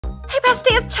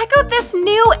besties, check out this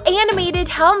new animated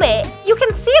helmet. You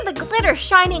can see the glitter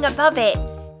shining above it.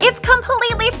 It's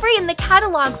completely free in the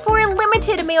catalog for a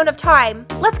limited amount of time.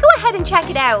 Let's go ahead and check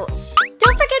it out.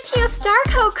 Don't forget to use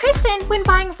STARCODE KRYSTIN when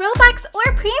buying Robux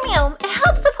or Premium. It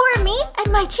helps support me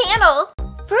and my channel.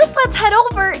 First, let's head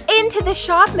over into the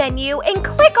shop menu and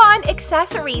click on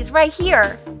accessories right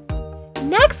here.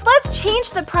 Next, let's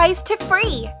change the price to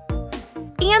free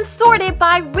and sort it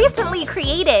by recently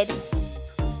created.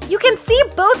 You can see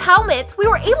both helmets. We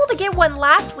were able to get one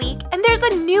last week, and there's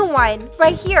a new one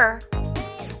right here.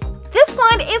 This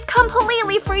one is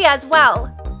completely free as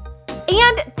well.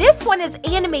 And this one is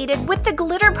animated with the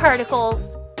glitter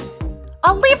particles.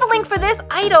 I'll leave a link for this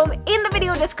item in the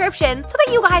video description so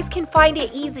that you guys can find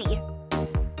it easy.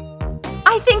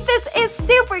 I think this is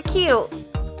super cute.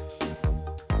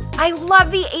 I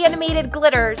love the animated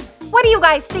glitters. What do you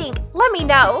guys think? Let me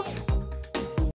know.